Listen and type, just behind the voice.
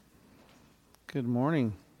Good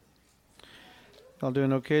morning. Y'all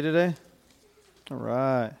doing okay today? All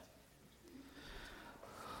right.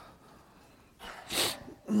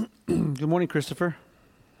 Good morning, Christopher.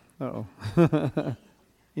 Uh-oh.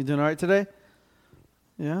 You doing all right today?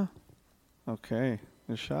 Yeah? Okay.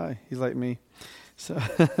 He's shy. He's like me. So,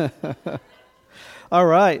 all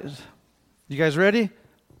right. You guys ready?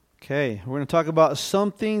 Okay. We're going to talk about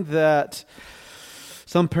something that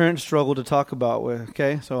some parents struggle to talk about with.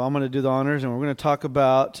 Okay. So I'm going to do the honors, and we're going to talk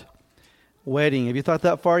about wedding. Have you thought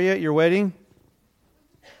that far yet? Your wedding?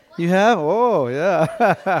 You have? Oh,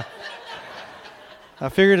 yeah. I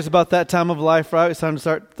figured it's about that time of life, right? It's time to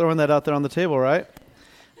start throwing that out there on the table, right?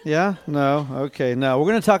 Yeah? No? Okay. No. We're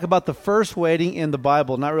going to talk about the first wedding in the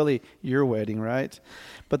Bible. Not really your wedding, right?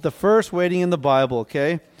 But the first wedding in the Bible,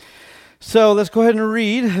 okay? So let's go ahead and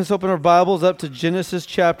read. Let's open our Bibles up to Genesis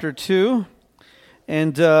chapter 2.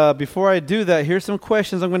 And before I do that, here's some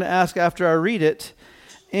questions I'm going to ask after I read it.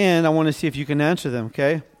 And I want to see if you can answer them,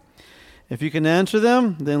 okay? If you can answer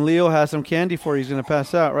them, then Leo has some candy for you. He's going to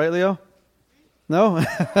pass out. Right, Leo? No?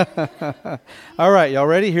 All right, y'all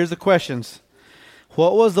ready? Here's the questions.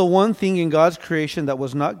 What was the one thing in God's creation that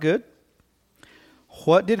was not good?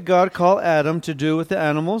 What did God call Adam to do with the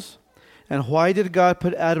animals? And why did God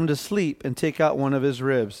put Adam to sleep and take out one of his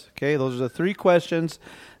ribs? Okay, those are the three questions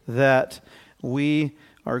that we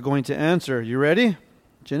are going to answer. You ready?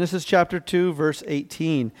 Genesis chapter 2, verse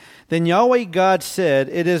 18. Then Yahweh God said,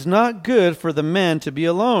 "It is not good for the man to be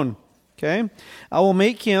alone. Okay, I will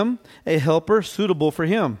make him a helper suitable for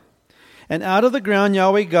him. And out of the ground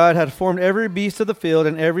Yahweh God had formed every beast of the field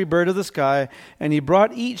and every bird of the sky, and he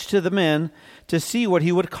brought each to the man to see what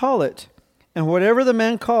he would call it. And whatever the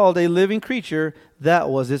man called a living creature, that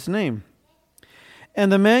was its name. And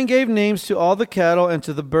the man gave names to all the cattle and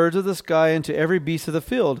to the birds of the sky and to every beast of the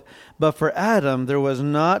field. But for Adam there was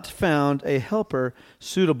not found a helper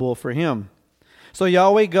suitable for him. So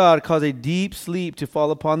Yahweh God caused a deep sleep to fall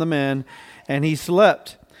upon the man, and he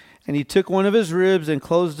slept. And he took one of his ribs and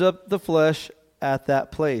closed up the flesh at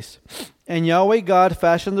that place. And Yahweh God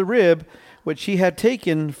fashioned the rib which he had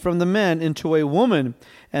taken from the man into a woman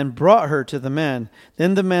and brought her to the man.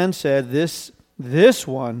 Then the man said, This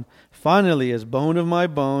one finally is bone of my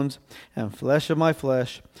bones and flesh of my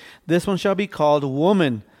flesh. This one shall be called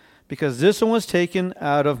woman, because this one was taken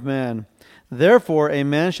out of man. Therefore a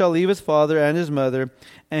man shall leave his father and his mother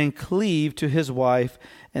and cleave to his wife,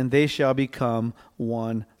 and they shall become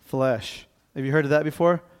one flesh." Have you heard of that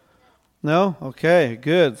before? No? Okay,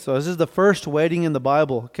 good. So this is the first wedding in the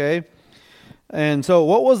Bible, okay? And so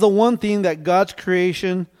what was the one thing that in God's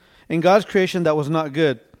creation that was not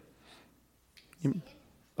good?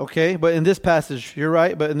 Okay, but in this passage, you're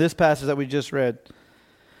right, but in this passage that we just read,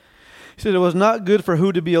 he said it was not good for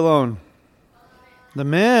who to be alone? The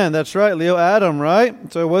man, that's right, Leo, Adam,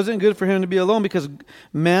 right? So it wasn't good for him to be alone because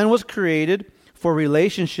man was created for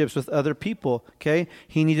relationships with other people, okay?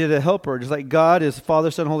 He needed a helper. Just like God is Father,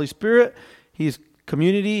 Son, Holy Spirit, he's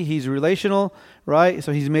community, he's relational, right?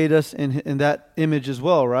 So he's made us in that image as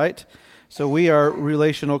well, right? So we are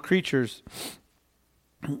relational creatures.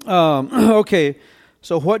 Okay,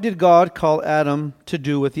 so what did God call Adam to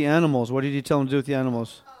do with the animals? What did he tell him to do with the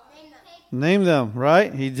animals? Name them,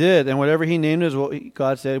 right? He did. And whatever he named is what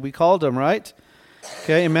God said we called them, right?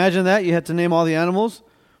 Okay, imagine that. You had to name all the animals.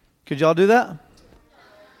 Could y'all do that?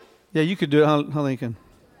 Yeah, you could do it, huh, Lincoln?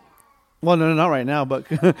 Well, no, not right now, but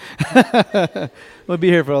we'll be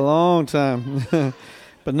here for a long time.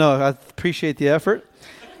 But no, I appreciate the effort.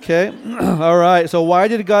 Okay, all right. So why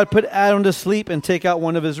did God put Adam to sleep and take out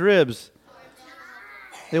one of his ribs?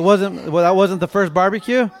 That wasn't the first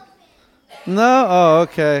barbecue? No? Oh,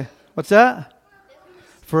 okay. What's that?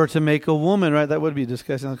 For to make a woman, right? That would be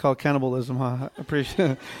disgusting. It's called cannibalism, huh? I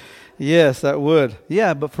appreciate it. Yes, that would.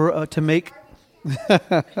 Yeah, but for to make...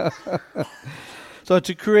 So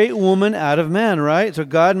to create woman out of man, right? So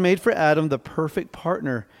God made for Adam the perfect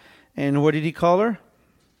partner. And what did he call her?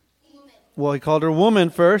 Woman. Well, he called her woman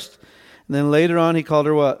first. And then later on he called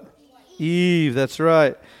her what? Eve, that's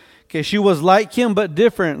right. Okay, she was like him but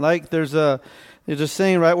different. Like there's a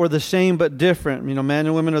saying, right? We're the same but different. You know, man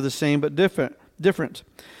and women are the same but different.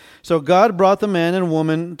 So God brought the man and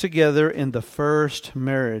woman together in the first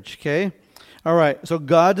marriage, okay? All right, so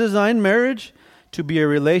God designed marriage to be a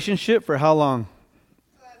relationship for how long?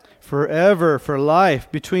 Forever, for life.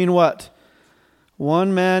 Between what?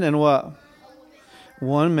 One man and what?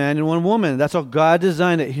 One man and one woman. That's how God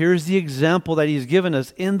designed it. Here's the example that he's given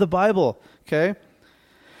us in the Bible, okay?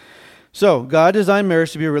 So, God designed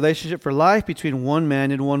marriage to be a relationship for life between one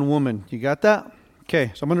man and one woman. You got that?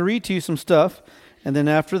 Okay, so I'm going to read to you some stuff, And then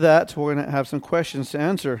after that, we're going to have some questions to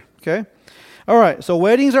answer. Okay? All right. So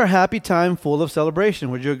weddings are a happy time full of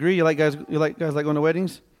celebration. Would you agree? You guys like going to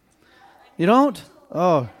weddings? You don't?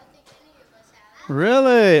 Oh.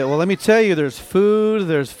 Really? Well, let me tell you, there's food,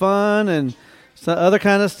 there's fun, and some other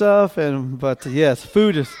kind of stuff. But yes,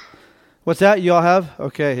 food is... What's that you all have?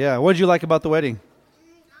 Okay, yeah. What did you like about the wedding?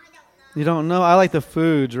 You don't know? I like the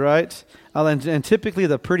foods, right? And typically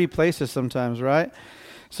the pretty places sometimes, right?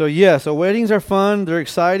 So yeah, so weddings are fun. They're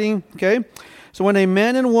exciting, okay? So when a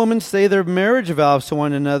man and woman say their marriage vows to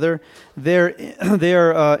one another, they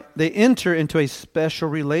enter into a special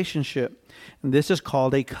relationship. And this is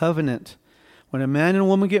called a covenant. When a man and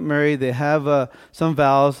woman get married, they have some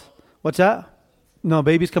vows. What's that? No,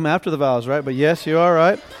 babies come after the vows, right? But yes, you are,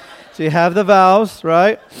 right? So you have the vows,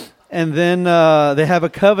 right? And then they have a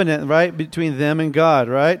covenant, right, between them and God,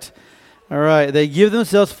 right? All right. They give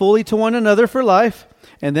themselves fully to one another for life.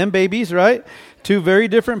 And then babies, right? Two very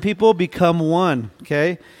different people become one,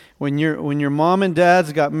 okay? When your mom and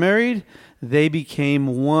dads got married, they became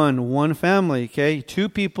one family, okay? Two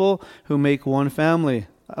people who make one family.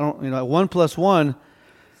 1 plus 1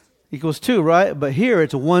 equals 2, right? But here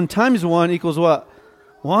it's 1 times 1 equals what?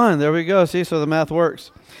 1. There we go. See, so the math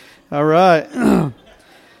works. All right.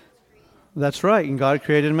 That's right. And God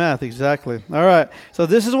created math. Exactly. All right. So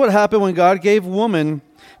this is what happened when God gave woman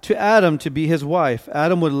to Adam to be his wife.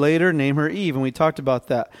 Adam would later name her Eve, and we talked about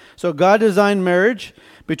that. So God designed marriage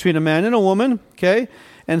between a man and a woman, okay?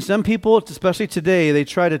 And some people, especially today, they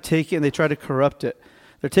try to take it and they try to corrupt it.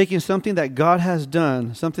 They're taking something that God has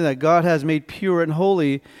done, something that God has made pure and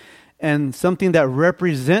holy, and something that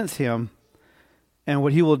represents him and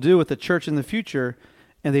what he will do with the church in the future,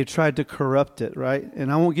 and they've tried to corrupt it, right?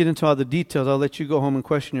 And I won't get into all the details. I'll let you go home and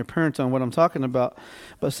question your parents on what I'm talking about.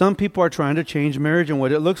 But some people are trying to change marriage and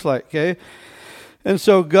what it looks like, okay? And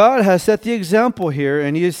so God has set the example here,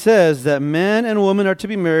 and he says that man and woman are to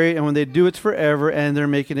be married, and when they do, it's forever, and they're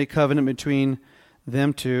making a covenant between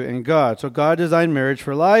them two and God. So God designed marriage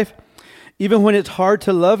for life. Even when it's hard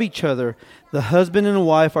to love each other, the husband and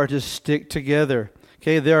wife are to stick together.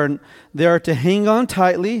 Okay, they are to hang on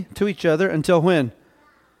tightly to each other until when?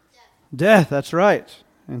 Death, that's right.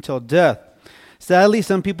 Until death. Sadly,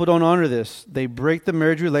 some people don't honor this. They break the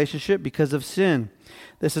marriage relationship because of sin.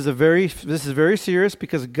 This is very serious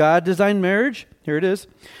because God designed marriage, here it is,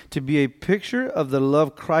 to be a picture of the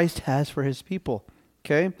love Christ has for his people.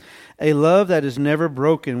 Okay? A love that is never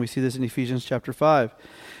broken. We see this in Ephesians chapter 5.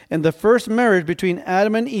 In the first marriage between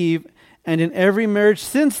Adam and Eve, and in every marriage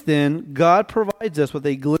since then, God provides us with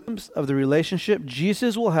a glimpse of the relationship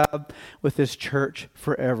Jesus will have with his church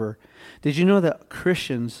forever. Did you know that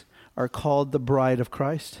Christians are called the bride of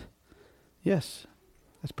Christ? Yes.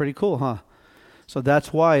 That's pretty cool, huh? So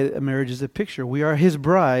that's why a marriage is a picture. We are his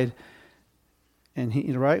bride, and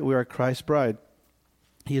we are Christ's bride.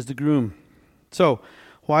 He is the groom. So,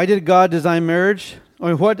 why did God design marriage?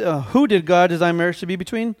 Who did God design marriage to be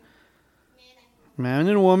between? Man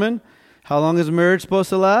and woman. How long is marriage supposed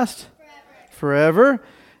to last? Forever.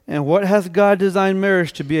 And what has God designed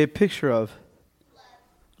marriage to be a picture of?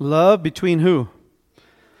 Love between who?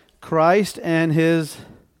 Christ and his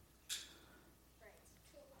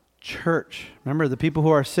church. Remember, the people who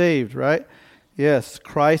are saved, right? Yes,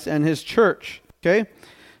 Christ and his church. Okay?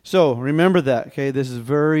 So, remember that, okay? This is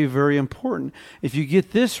very, very important. If you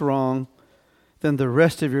get this wrong, then the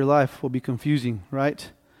rest of your life will be confusing, right?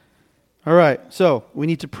 All right, so we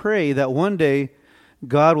need to pray that one day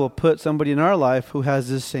God will put somebody in our life who has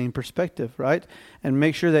this same perspective, right? And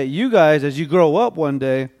make sure that you guys, as you grow up one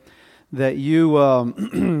day, that you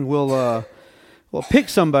will pick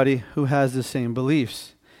somebody who has the same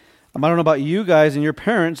beliefs. I don't know about you guys and your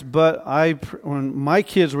parents, but when my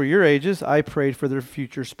kids were your ages, I prayed for their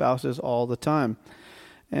future spouses all the time.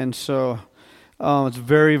 And so it's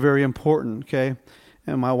very, very important, okay?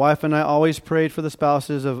 And my wife and I always prayed for the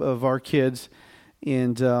spouses of our kids,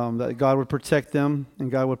 and that God would protect them, and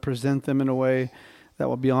God would present them in a way that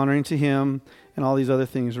would be honoring to him, and all these other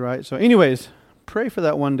things, right? So anyways, pray for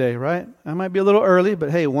that one day, right? I might be a little early,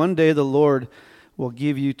 but hey, one day the Lord will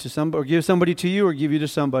give you to somebody, or give somebody to you, or give you to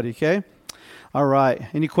somebody, okay? All right.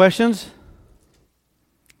 Any questions?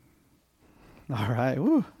 All right.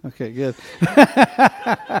 Woo. Okay, good.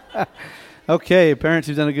 Okay, parents,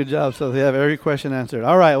 you've done a good job, so they have every question answered.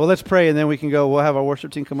 All right, well, let's pray, and then we can go. We'll have our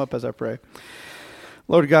worship team come up as I pray.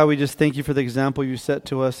 Lord God, we just thank you for the example you set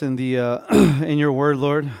to us in the in your word,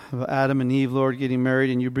 Lord, of Adam and Eve, Lord, getting married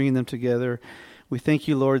and you bringing them together. We thank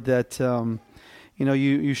you, Lord, that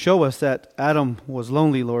you show us that Adam was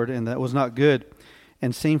lonely, Lord, and that was not good.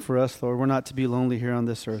 And same for us, Lord. We're not to be lonely here on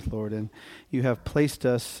this earth, Lord. And you have placed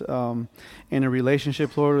us in a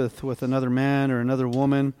relationship, Lord, with another man or another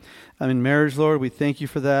woman. In marriage, Lord. We thank you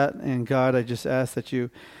for that. And God, I just ask that you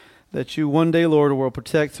one day, Lord, will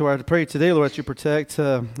protect. So I pray today, Lord, that you protect,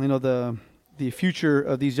 the future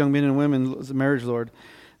of these young men and women's marriage, Lord.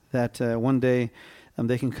 That one day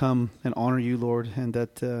they can come and honor you, Lord, and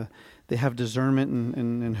that they have discernment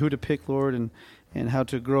and who to pick, Lord, and how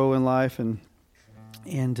to grow in life. And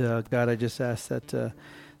God, I just ask that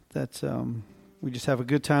we just have a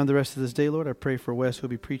good time the rest of this day, Lord. I pray for Wes, who'll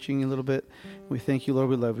be preaching a little bit. We thank you, Lord.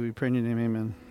 We love you. We pray in your name, amen.